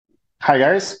Hi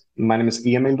guys, my name is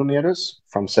Emil Doneros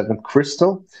from Seventh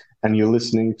Crystal, and you're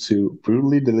listening to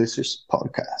Brutally Delicious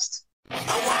Podcast. One,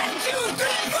 two,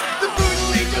 three, four. The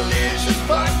Brutally Delicious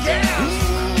Podcast.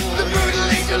 The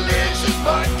Brutally Delicious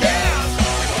Podcast.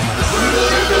 The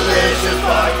Brutally Delicious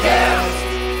Podcast.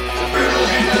 The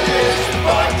Brutally Delicious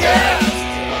Podcast.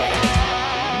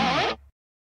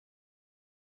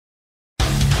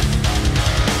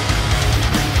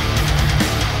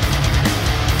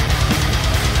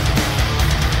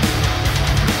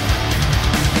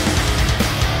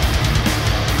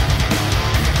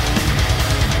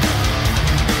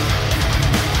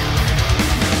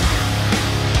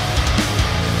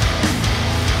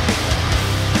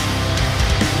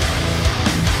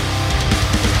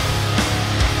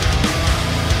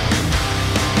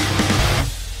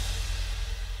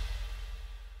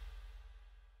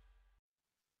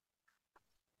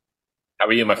 How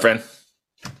are you, my friend?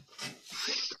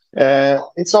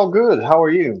 It's all good. How are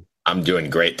you? I'm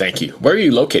doing great, thank you. Where are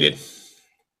you located?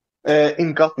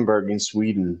 In Gothenburg, in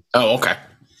Sweden. Oh, okay.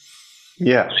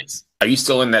 Yeah. Nice. Are you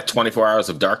still in that 24 hours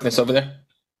of darkness over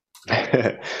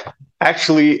there?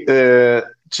 Actually,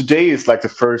 today is like the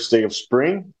first day of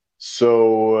spring,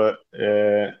 so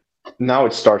now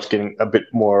it starts getting a bit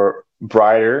more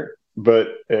brighter. But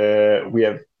we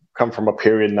have come from a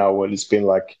period now when it's been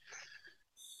like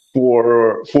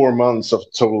 4 months of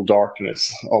total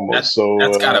darkness almost.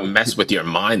 That's gotta mess with your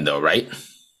mind, though, right?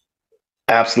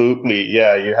 Absolutely,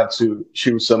 yeah. You have to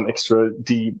choose some extra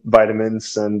D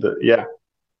vitamins, and yeah.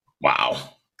 Wow.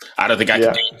 I don't think I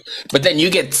can do it. But then you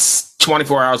get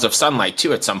 24 hours of sunlight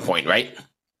too at some point, right?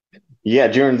 Yeah,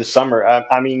 during the summer.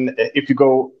 I mean, if you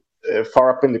go far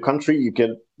up in the country, you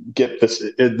can get this.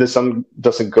 The sun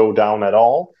doesn't go down at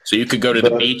all. So you could go to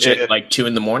the beach at like 2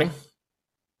 a.m?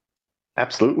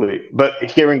 Absolutely, but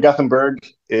here in Gothenburg,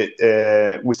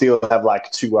 we still have like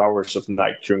 2 hours of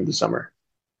night during the summer.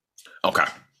 Okay.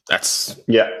 That's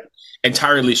Yeah.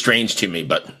 entirely strange to me,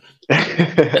 but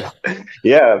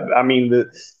Yeah, I mean,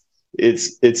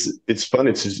 it's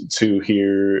funny to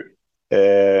hear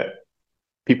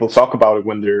people talk about it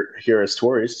when they're here as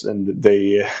tourists, and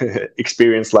they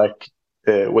experience like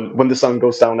when the sun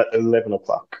goes down at 11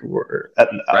 o'clock or at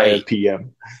Right.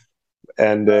 p.m.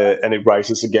 and it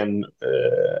rises again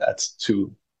at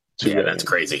 2 yeah, that's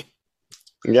crazy.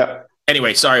 Yeah,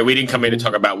 Anyway, sorry, we didn't come here to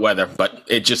talk about weather, but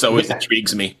it just always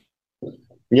intrigues me.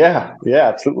 yeah,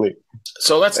 absolutely.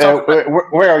 So let's talk about,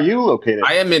 Where are you located?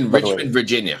 I am in by the way? Richmond,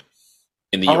 Virginia,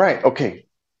 in the All US, right, okay,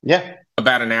 yeah,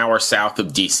 about an hour south of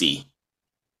DC.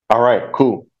 all right,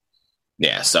 cool.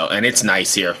 Yeah, so and it's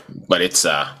nice here, but it's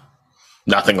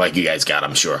nothing like you guys got,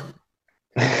 I'm sure.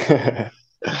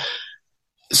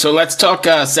 So let's talk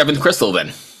Seventh Crystal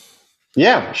then.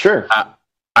 Yeah, sure.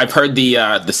 I've heard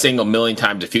the single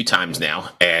a few times now,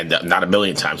 and not a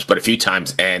million times, but a few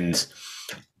times, and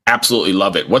absolutely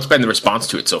love it. What's been the response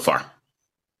to it so far?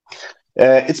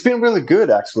 It's been really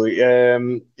good, actually.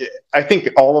 I think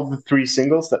all of the three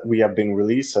singles that we have been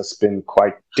released has been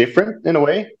quite different in a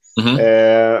way.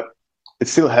 Mhm. It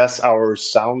still has our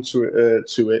sound to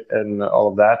it and all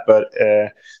of that, but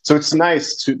so it's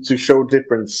nice to show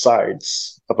different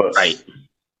sides of us. Right.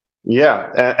 Yeah,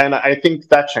 and I think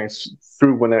that shines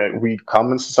through when I read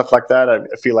comments and stuff like that. I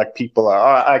feel like people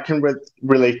are, I can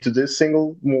relate to this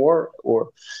single more, or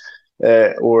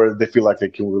they feel like they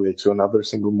can relate to another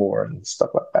single more and stuff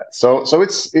like that. So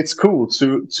it's cool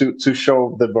to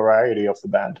show the variety of the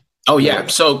band. Oh yeah.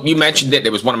 So you mentioned it.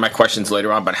 It was one of my questions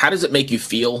later on, but how does it make you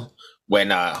feel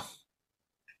when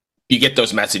you get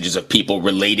those messages of people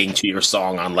relating to your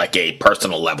song on like a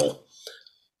personal level?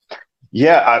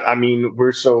 Yeah, I mean,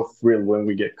 we're so thrilled when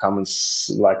we get comments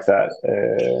like that.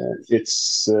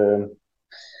 It's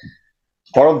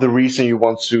part of the reason you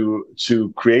want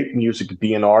to create music,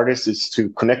 be an artist, is to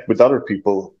connect with other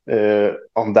people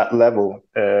on that level.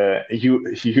 You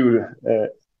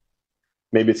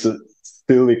maybe it's a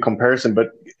silly comparison,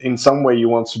 but in some way you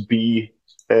want to be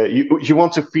you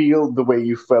want to feel the way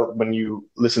you felt when you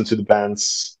listened to the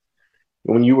bands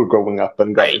when you were growing up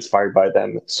and got Right. inspired by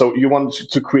them. So you want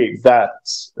to create that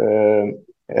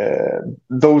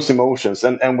those emotions,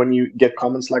 and when you get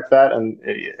comments like that,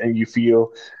 and you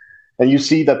feel and you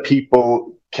see that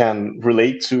people can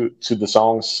relate to the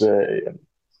songs,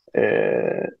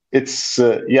 it's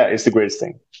the greatest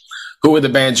thing. Who were the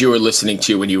bands you were listening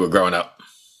to when you were growing up?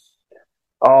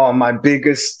 Oh, my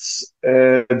biggest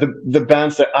the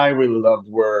bands that I really loved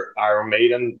were Iron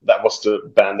Maiden. That was the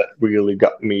band that really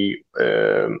got me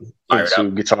Fired into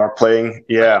up. guitar playing.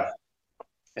 Yeah,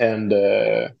 and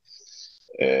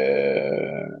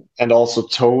also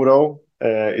Toto.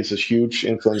 is a huge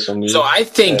influence on me. So I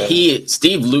think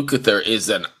Steve Lukather is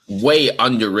a way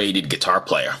underrated guitar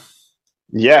player.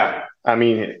 Yeah, I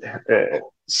mean,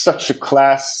 such a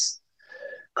classy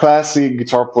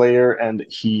guitar player, and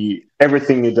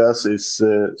everything he does is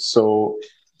so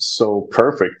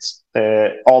perfect.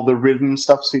 All the rhythm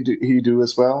stuffs he do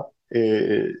as well.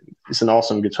 He's an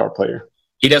awesome guitar player.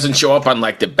 He doesn't show up on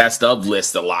like the best of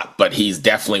list a lot, but he's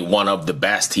definitely one of the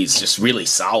best. He's just really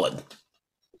solid.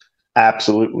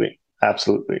 Absolutely.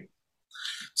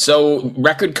 So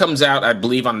record comes out, I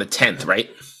believe, on the 10th, right?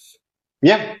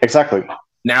 Yeah, exactly.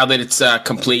 Now that it's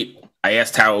complete, I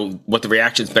asked what the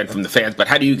reaction's been from the fans, but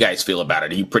how do you guys feel about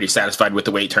it? Are you pretty satisfied with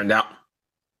the way it turned out?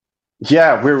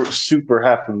 Yeah, we're super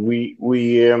happy.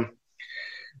 We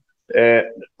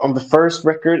on the first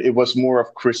record, it was more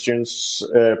of Christian's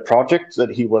project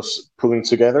that he was pulling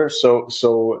together. So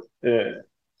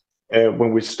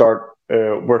when we start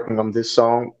working on this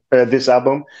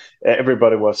album,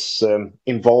 everybody was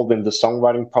involved in the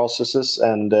songwriting processes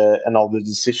and all the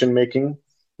decision making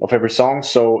of every song.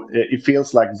 So it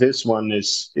feels like this one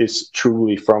is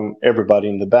truly from everybody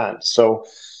in the band. So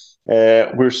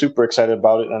we're super excited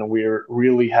about it, and we're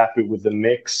really happy with the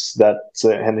mix that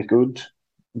Henrik Ud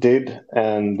did,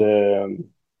 and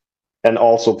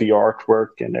also the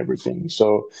artwork and everything.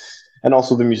 So, and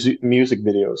also the music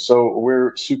video. So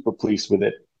we're super pleased with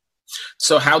it.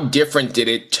 So how different did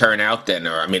it turn out then?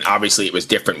 Or, I mean, obviously it was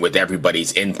different with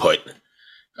everybody's input.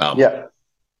 Yeah.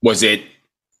 Was it,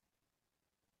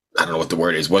 I don't know what the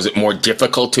word is, was it more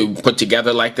difficult to put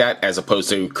together like that as opposed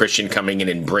to Christian coming in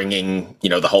and bringing,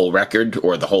 the whole record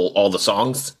or all the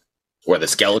songs or the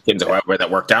skeletons or however that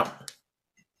worked out?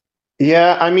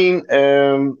 Yeah, I mean,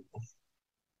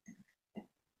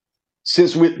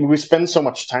 since we spend so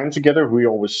much time together, we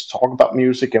always talk about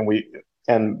music,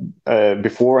 and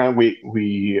beforehand,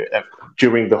 we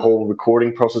during the whole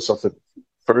recording process of the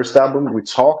first album, we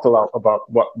talked a lot about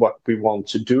what we want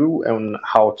to do and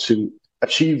how to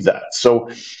achieve that. So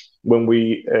when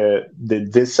we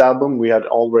did this album, we had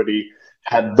already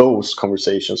had those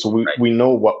conversations. So we know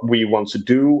what we want to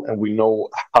do, and we know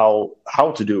how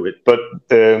to do it. But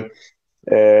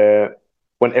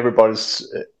when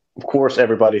of course,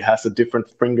 everybody has a different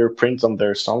fingerprint on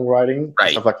their songwriting,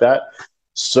 stuff like that.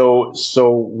 So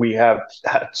we have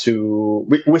had to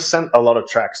we sent a lot of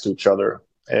tracks to each other.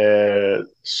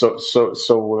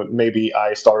 So maybe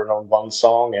I started on one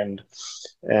song and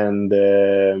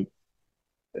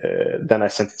then I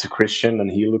sent it to Christian, and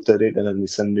he looked at it, and then we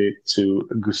sent it to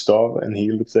Gustav, and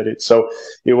he looked at it. So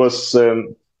it was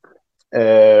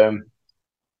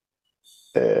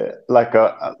like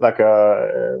a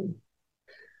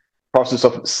process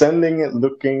of sending,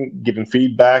 looking, giving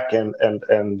feedback, and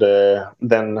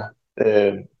then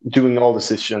doing all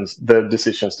the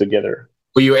decisions together.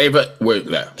 Were you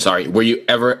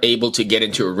ever able to get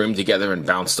into a room together and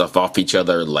bounce stuff off each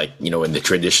other, like, in the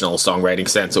traditional songwriting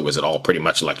sense, or was it all pretty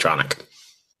much electronic?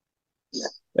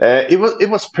 It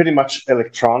was pretty much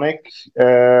electronic,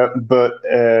 but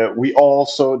we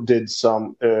also did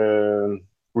some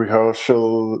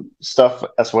rehearsal stuff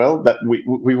as well. That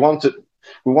we wanted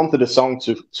the song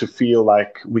to feel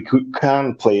like we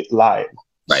can play it live.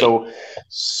 Right.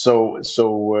 So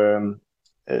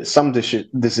some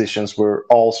decisions were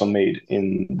also made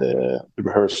in the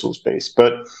rehearsal space,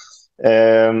 but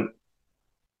it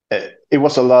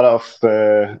was a lot of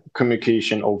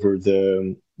communication over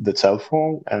the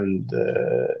telephone and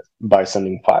by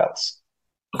sending files.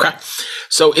 Okay.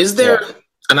 So is there,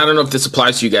 and I don't know if this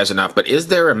applies to you guys or not, but is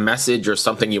there a message or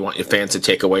something you want your fans to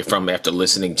take away from after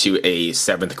listening to a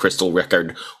Seventh Crystal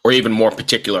record, or even more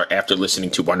particular after listening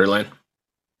to Wonderland?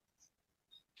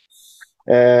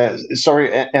 Sorry,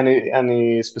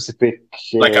 any specific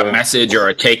like a message or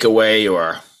a takeaway,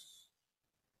 or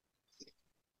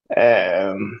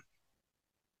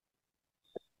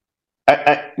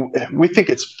we think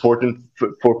it's important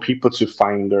for people to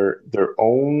find their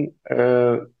own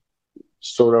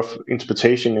sort of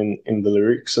interpretation in the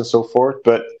lyrics and so forth,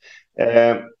 but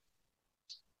at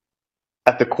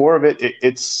the core of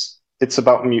it's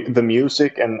about the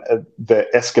music and the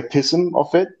escapism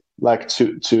of it. Like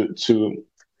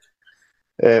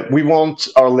we want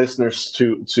our listeners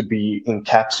to be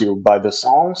encapsulated by the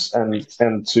songs and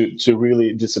to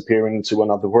really disappear into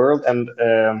another world, and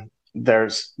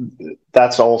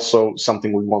that's also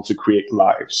something we want to create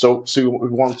live. So we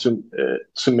want to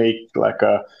make like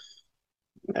a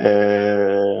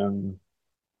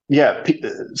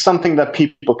something that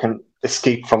people can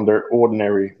escape from their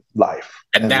ordinary life.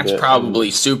 And that's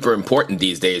probably super important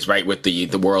these days, right? With the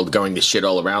world going to shit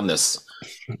all around us.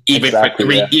 Even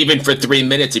for 3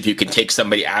 minutes, if you can take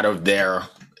somebody out of their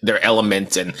their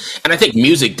elements, and I think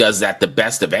music does that the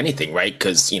best of anything, right?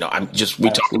 Because we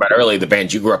talked about earlier the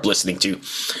bands you grew up listening to.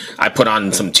 I put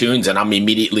on some tunes and I'm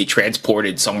immediately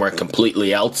transported somewhere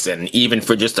completely else, and even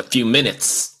for just a few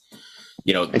minutes,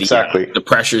 Exactly. the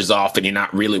pressure's off and you're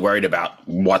not really worried about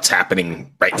what's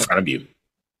happening right in front of you.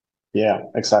 Yeah,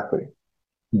 exactly.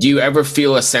 Do you ever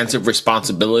feel a sense of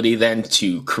responsibility then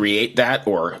to create that,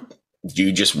 or do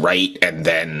you just write and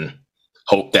then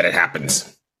hope that it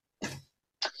happens?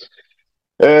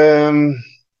 For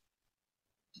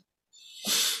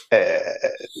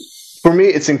me,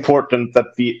 it's important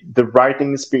that the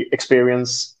writing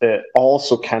experience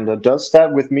also kind of does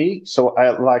that with me. So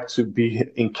I like to be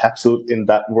encapsulated in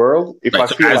that world. If Right, I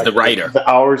so feel as like the writer. the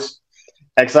hours,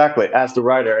 exactly, as the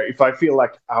writer, if I feel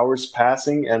like hours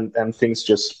passing and things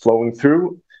just flowing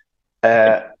through,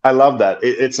 I love that.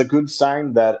 It's a good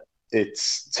sign that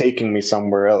it's taking me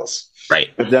somewhere else. Right.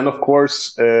 But then, of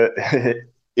course,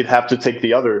 it have to take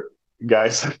the other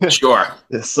guys. Sure.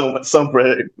 Some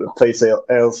place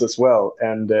else as well,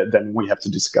 and then we have to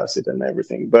discuss it and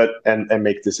everything, but and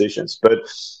make decisions. But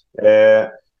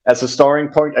as a starting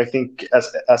point, I think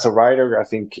as a writer, I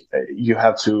think you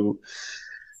have to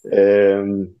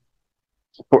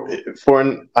for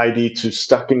an idea to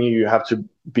stuck in you, you have to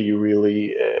be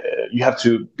really you have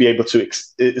to be able to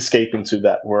escape into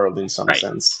that world in some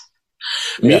sense.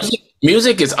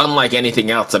 Music is unlike anything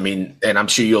else. I mean, and I'm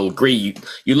sure you'll agree,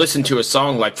 you listen to a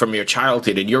song like from your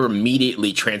childhood and you're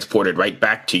immediately transported right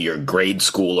back to your grade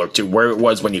school or to where it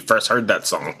was when you first heard that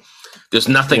song. There's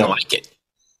nothing like it.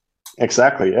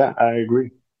 Exactly. Yeah, I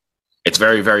agree. It's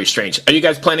very, very strange. Are you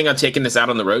guys planning on taking this out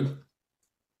on the road?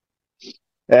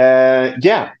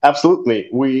 Yeah, absolutely.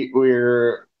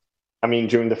 We're I mean,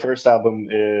 during the first album,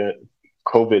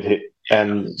 COVID hit.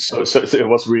 And so it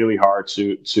was really hard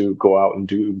to go out and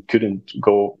couldn't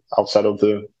go outside of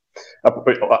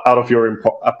out of your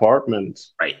apartment.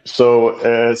 Right.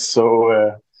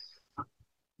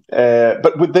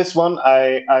 But with this one,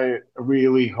 I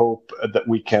really hope that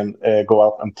we can go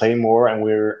out and play more. And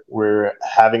we're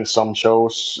having some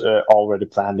shows already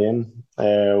planned in.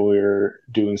 We're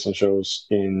doing some shows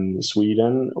in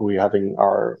Sweden. We're having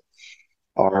our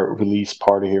release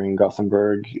party here in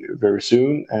Gothenburg very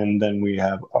soon, and then we're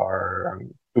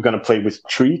going to play with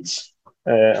Treats,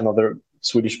 another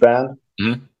Swedish band,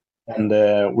 and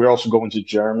we're also going to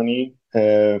Germany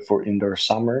for Indoor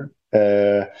Summer,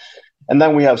 and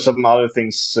then we have some other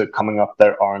things coming up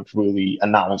that aren't really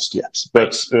announced yet,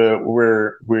 but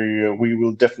we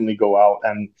will definitely go out,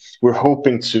 and we're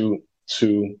hoping to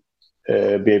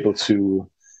be able to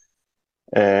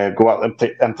go out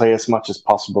and play as much as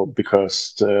possible,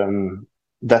 because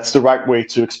that's the right way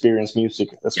to experience music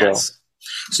as well.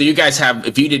 So you guys have,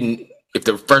 if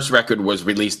the first record was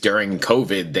released during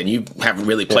COVID, then you haven't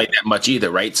really played that much either,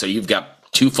 right? So you've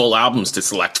got 2 full albums to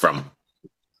select from.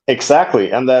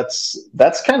 Exactly, and that's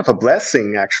kind of a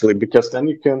blessing actually, because then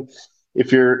you can,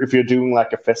 if you're doing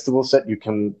like a festival set, you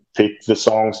can pick the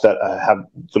songs that have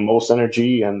the most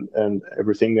energy and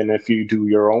everything. And if you do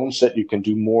your own set, you can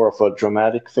do more of a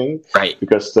dramatic thing, right?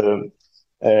 Because the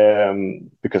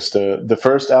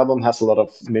first album has a lot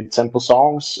of mid-tempo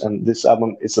songs, and this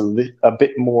album is a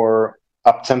bit more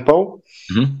up-tempo.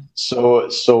 Mm-hmm.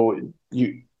 So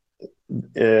you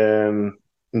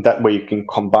that way you can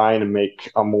combine and make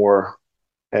a more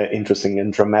interesting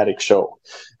and dramatic show,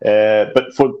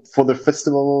 but for the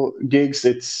festival gigs,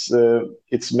 it's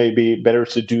maybe better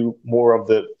to do more of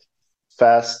the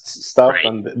fast stuff, right,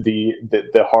 and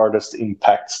the hardest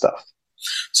impact stuff.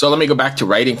 So let me go back to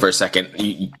writing for a second.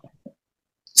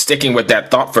 Sticking with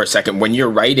that thought for a second, when you're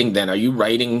writing, then are you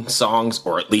writing songs,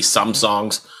 or at least some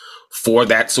songs, for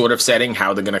that sort of setting,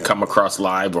 how they're going to come across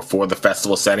live, or for the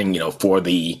festival setting, for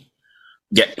the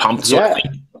get pumped sort of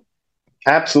thing?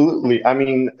 Absolutely. I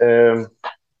mean,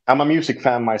 I'm a music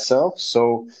fan myself,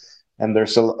 and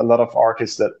there's a lot of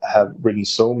artists that have written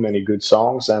so many good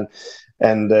songs, and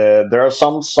there are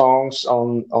some songs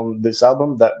on this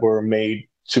album that were made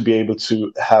to be able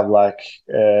to have like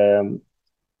the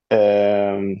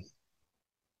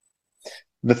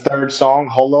third song,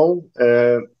 Hollow.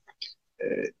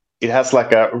 It has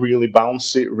like a really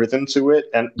bouncy rhythm to it,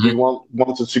 and we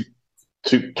wanted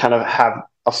to kind of have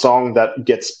a song that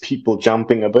gets people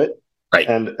jumping a bit, right,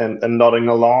 and nodding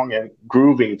along and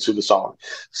grooving to the song.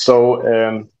 So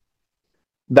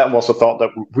that was a thought that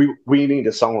we need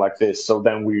a song like this. So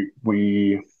then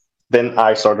then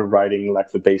I started writing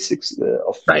like the basics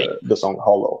of the song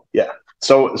Hollow. Yeah.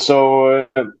 So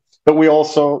but we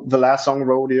also, the last song,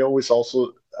 Rodeo, is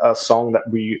also a song that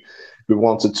we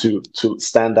wanted to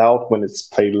stand out when it's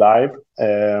played live,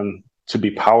 to be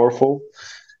powerful.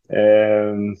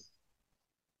 in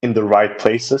the right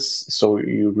places, so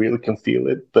you really can feel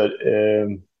it. But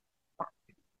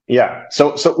yeah,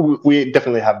 so we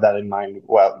definitely have that in mind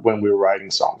when we're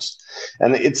writing songs,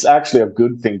 and it's actually a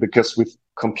good thing because with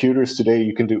computers today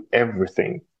you can do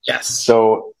everything. Yes.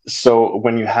 So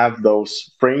when you have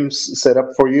those frames set up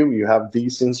for you, you have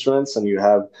these instruments, and you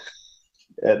have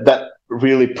that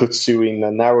really puts you in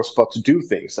a narrow spot to do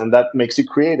things, and that makes you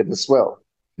creative as well.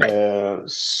 Right.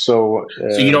 So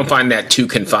you don't find that too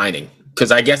confining?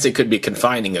 Because I guess it could be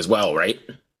confining as well, right?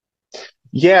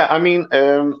 Yeah, I mean,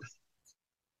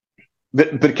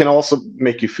 but it can also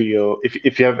make you feel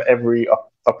if you have every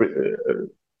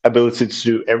ability to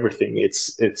do everything,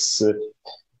 it's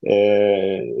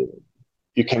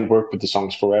you can work with the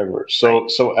songs forever. So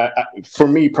for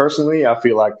me personally, I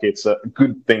feel like it's a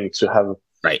good thing to have.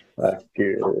 Right. Like,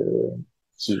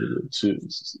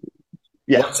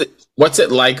 yeah. What's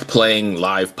it like playing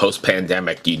live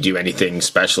post-pandemic? Do you do anything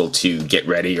special to get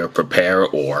ready or prepare,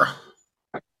 or?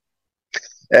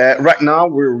 Right now,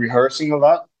 we're rehearsing a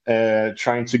lot,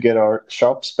 trying to get our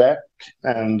shops back,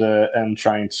 and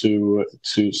trying to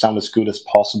sound as good as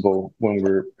possible when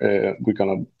we're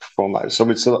gonna perform live. So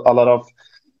it's a lot of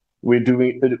we do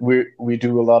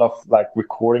a lot of like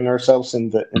recording ourselves in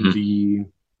the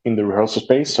rehearsal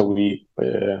space. So we.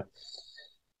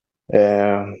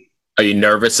 Are you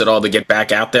nervous at all to get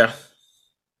back out there?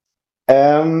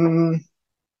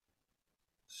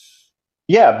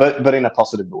 Yeah, but in a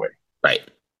positive way. Right.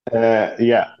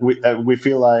 Yeah, we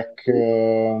feel like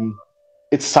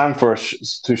it's time for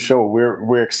us to show.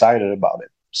 We're excited about it.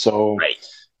 So, right.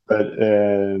 But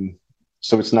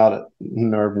so it's not a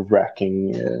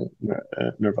nerve-wracking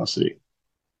nervosity.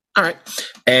 All right.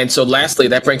 And so lastly,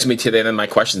 that brings me to the end of my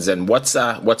questions. And what's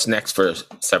next for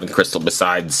Seventh Crystal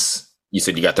besides, you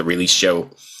said you got the release show?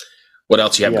 What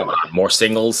else you have going on? More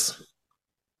singles?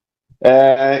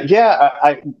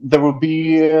 Yeah, there will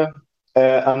be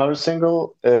another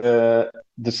single the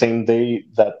same day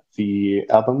that the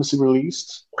album is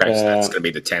released. Okay, so that's going to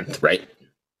be the 10th, right?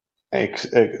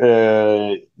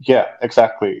 Yeah,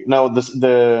 exactly. No, do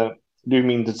you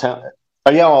mean the 10th?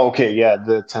 Oh, yeah, okay, yeah,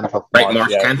 the 10th of March. Right,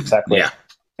 March 10th? Exactly. Yeah.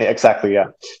 Exactly, yeah.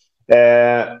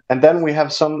 And then we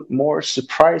have some more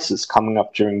surprises coming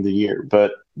up during the year,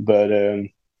 but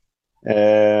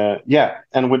yeah,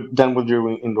 and then we're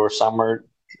doing Indoor Summer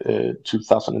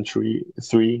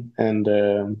 2003,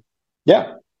 and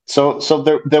yeah, so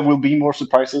there will be more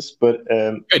surprises, but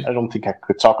I don't think I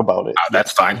could talk about it. Oh,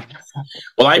 that's fine.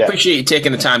 Well, I appreciate you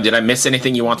taking the time. Did I miss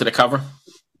anything you wanted to cover?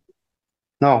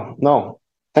 No.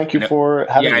 Thank you for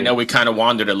having me. Yeah, I know we kind of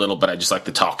wandered a little, but I just like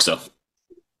to talk, so.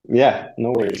 Yeah,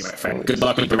 no worries. My friend. Good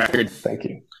luck with the record. Thank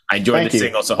you. I enjoyed the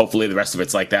single, so hopefully the rest of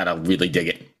it's like that. I'll really dig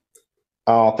it.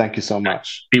 Oh, thank you so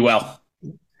much. Be well.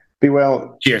 Be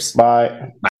well. Cheers.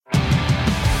 Bye.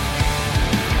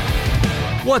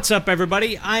 What's up,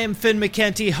 everybody? I am Finn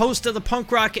McKenty, host of the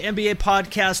Punk Rock MBA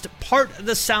podcast, part of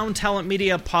the Sound Talent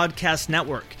Media Podcast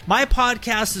Network. My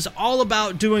podcast is all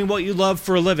about doing what you love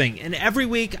for a living, and every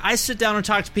week I sit down and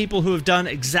talk to people who have done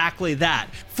exactly that.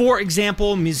 For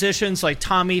example, musicians like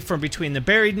Tommy from Between the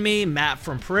Buried and Me, Matt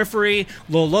from Periphery,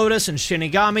 Lil Lotus and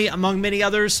Shinigami, among many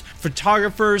others,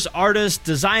 photographers, artists,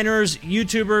 designers,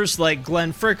 YouTubers like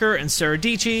Glenn Fricker and Sarah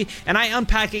Dici, and I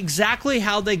unpack exactly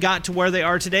how they got to where they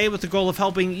are today with the goal of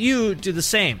helping you do the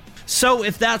same. So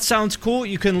if that sounds cool,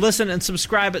 you can listen and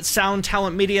subscribe at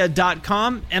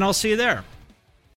soundtalentmedia.com, and I'll see you there.